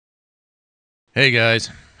Hey guys,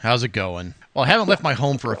 how's it going? Well, I haven't left my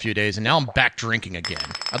home for a few days and now I'm back drinking again.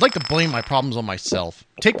 I'd like to blame my problems on myself,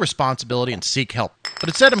 take responsibility and seek help. But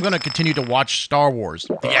instead I'm going to continue to watch Star Wars,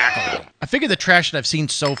 The Acolyte. I figure the trash that I've seen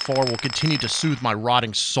so far will continue to soothe my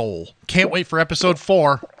rotting soul. Can't wait for episode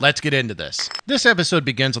 4. Let's get into this. This episode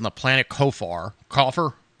begins on the planet Kofar,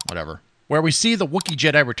 whatever, where we see the Wookiee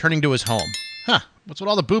Jedi returning to his home. Huh, what's with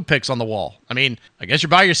all the boob pics on the wall? I mean, I guess you're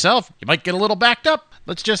by yourself. You might get a little backed up.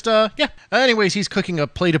 Let's just, yeah. Anyways, he's cooking a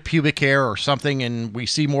plate of pubic hair or something, and we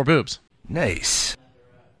see more boobs. Nice.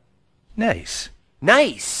 Nice.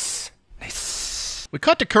 Nice. Nice. We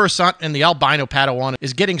cut to Coruscant, and the albino Padawan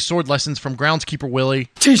is getting sword lessons from groundskeeper Willie.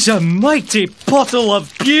 'Tis a mighty bottle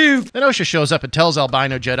of boob. Then Osha shows up and tells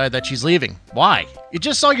albino Jedi that she's leaving. Why? You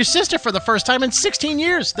just saw your sister for the first time in 16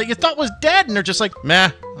 years that you thought was dead, and they're just like, meh,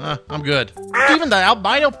 I'm good. Even the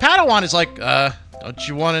albino Padawan is like, don't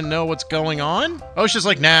you want to know what's going on? Osha's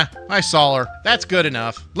like, nah, I saw her. That's good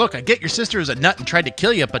enough. Look, I get your sister is a nut and tried to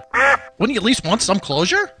kill you, but wouldn't you at least want some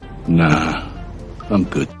closure? Nah, I'm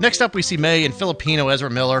good. Next up, we see May and Filipino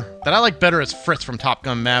Ezra Miller, that I like better as Fritz from Top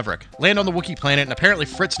Gun Maverick, land on the Wookiee planet, and apparently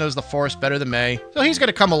Fritz knows the Force better than May, so he's going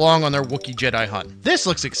to come along on their Wookiee Jedi hunt. This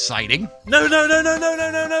looks exciting. No.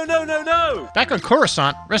 Back on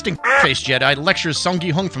Coruscant, resting face Jedi lectures Sung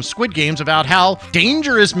Gi-hung from Squid Games about how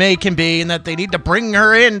dangerous May can be and that they need to bring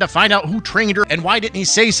her in to find out who trained her and why didn't he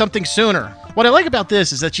say something sooner. What I like about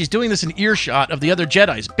this is that she's doing this in earshot of the other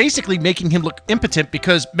Jedis, basically making him look impotent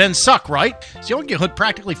because men suck, right? Sung Gi-hung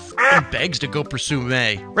practically begs to go pursue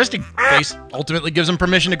May. Resting face ultimately gives him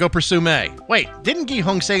permission to go pursue May. Wait, didn't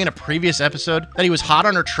Gi-hung say in a previous episode that he was hot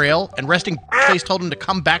on her trail and resting face told him to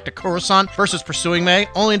come back to Coruscant versus pursuing May,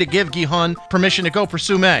 only to give Gi-hung permission to go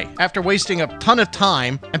pursue May after wasting a ton of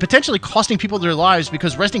time and potentially costing people their lives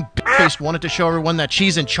because resting face wanted to show everyone that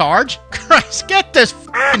she's in charge? Christ, get this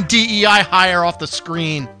DEI hire off the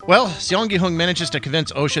screen. Well, Sung Gi-hung manages to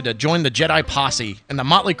convince Osha to join the Jedi posse, and the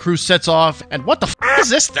motley crew sets off, and what the is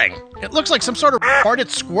this thing? It looks like some sort of retarded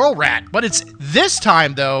squirrel rat, but it's this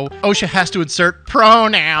time, though, Osha has to insert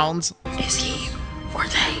pronouns. Is he or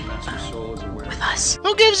they with us?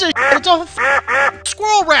 Who gives a shit? It's a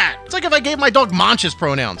squirrel rat. It's like if I gave my dog Mancha's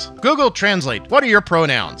pronouns. Google Translate. What are your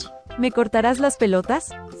pronouns? ¿Me cortarás las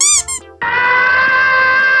pelotas?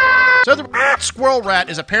 So the squirrel rat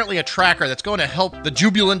is apparently a tracker that's going to help the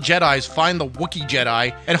jubilant Jedis find the Wookiee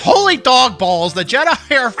Jedi. And holy dog balls, the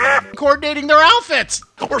Jedi are coordinating their outfits.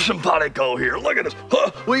 We're simpatico here. Look at us. Huh,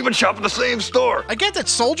 we even shop at the same store. I get that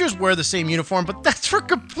soldiers wear the same uniform, but that's for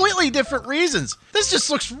completely different reasons. This just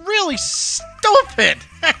looks really stupid.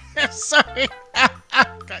 Sorry.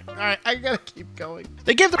 Alright, I gotta keep going.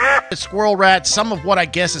 They give the squirrel rat some of what I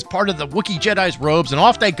guess is part of the Wookiee Jedi's robes, and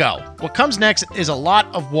off they go. What comes next is a lot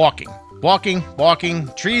of walking. Walking,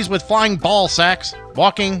 trees with flying ball sacks.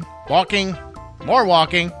 Walking, more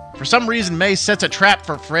walking. For some reason, May sets a trap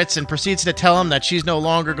for Fritz and proceeds to tell him that she's no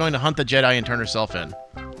longer going to hunt the Jedi and turn herself in.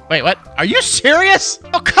 Wait, what? Are you serious?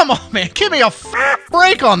 Oh, come on, man. Give me a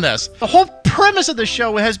break on this. The whole premise of the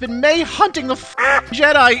show has been May hunting the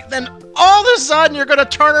Jedi, then all of a sudden you're going to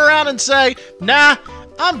turn around and say, nah,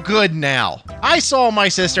 I'm good now. I saw my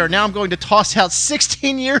sister, now I'm going to toss out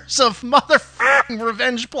 16 years of motherfucking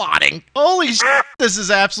revenge plotting. Holy shit, this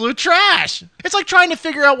is absolute trash. It's like trying to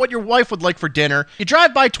figure out what your wife would like for dinner. You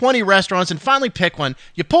drive by 20 restaurants and finally pick one.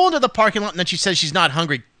 You pull into the parking lot and then she says she's not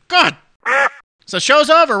hungry. God. So show's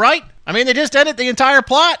over, right? I mean, they just ended the entire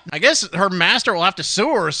plot. I guess her master will have to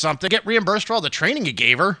sue her or something, get reimbursed for all the training you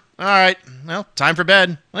gave her. All right, well, time for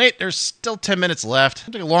bed. Wait, there's still 10 minutes left.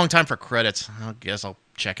 It'll take a long time for credits. I guess I'll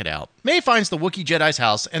check it out. May finds the Wookiee Jedi's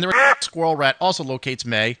house, and the squirrel rat also locates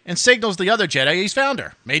May and signals the other Jedi he's found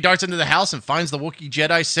her. May darts into the house and finds the Wookiee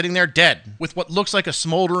Jedi sitting there dead, with what looks like a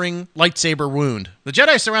smoldering lightsaber wound. The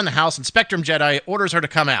Jedi surround the house, and Spectrum Jedi orders her to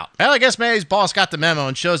come out. Well, I guess May's boss got the memo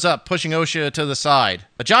and shows up, pushing Osha to the side.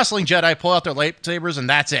 The jostling Jedi pull out their lightsabers, and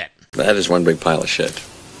that's it. That is one big pile of shit.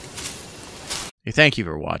 Hey, thank you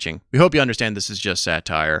for watching. We hope you understand this is just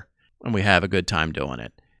satire, and we have a good time doing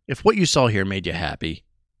it. If what you saw here made you happy,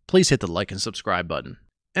 please hit the like and subscribe button.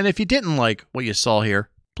 And if you didn't like what you saw here,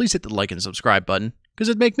 please hit the like and subscribe button, because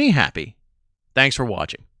it'd make me happy. Thanks for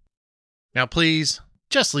watching. Now please,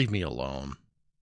 just leave me alone.